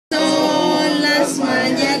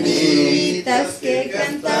mañanitas que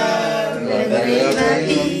cantar el rey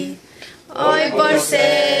David. Hoy por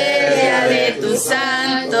ser día de tu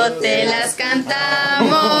santo te las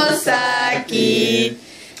cantamos aquí.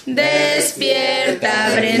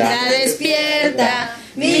 Despierta, Brenda, despierta,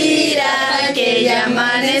 mira que ya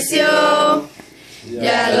amaneció.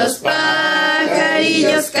 Ya los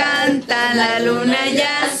pajarillos cantan, la luna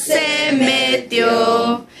ya se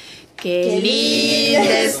metió. Qué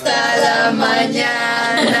linda está la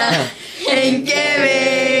mañana en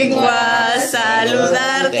que vengo a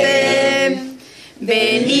saludarte.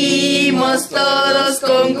 Venimos todos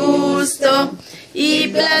con gusto y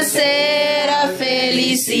placer a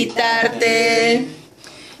felicitarte.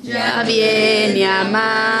 Ya viene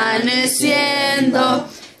amaneciendo,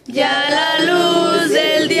 ya la luz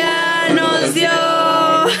del día nos dio.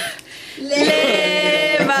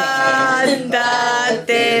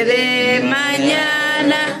 Levántate de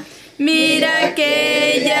mañana, mira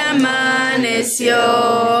que ya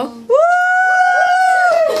amaneció.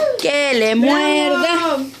 Que le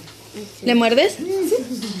muerda. ¿Le muerdes?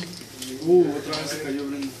 Otra vez se cayó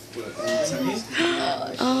Brenda.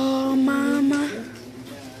 Oh, mamá.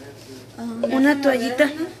 Una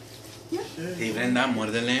toallita. Sí, Brenda,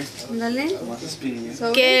 muérdele. Dale.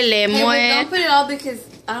 So, Que le muerda. Don't put it all because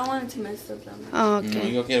I don't want it to mess up that much. No,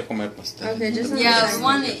 Okay. yo quiero comer pastel. Okay, just yeah, I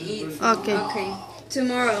want to eat. Okay. Okay.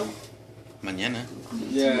 Tomorrow. Mañana.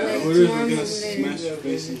 yeah, what if we're gonna smash your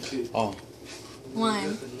face and shit? Oh.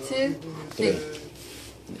 1, 2, 3.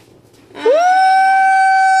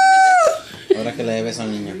 Ahora que le debes a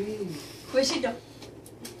un niño. Besito.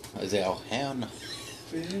 Es de, oh, hell no.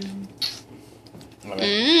 A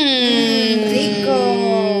ver.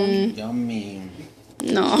 Rico. Yummy.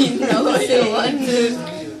 No. No, I don't want to.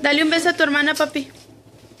 Dale un beso a tu hermana, papi.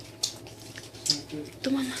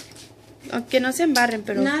 Tu mamá. Aunque no se embarren,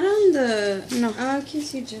 pero. Not on the. No. I'll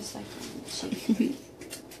kiss you just like on the cheek.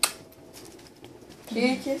 You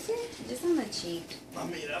gonna kiss her? Just on the cheek.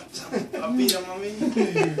 Mira, mami.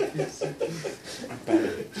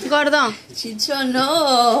 Gordo. Chicho,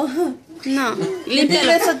 no. No. Límpialo.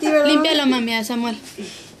 Beso a ti, ¿verdad? Límpialo, mami, a Samuel.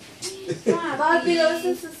 Papi, lo vas a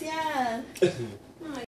ensuciar.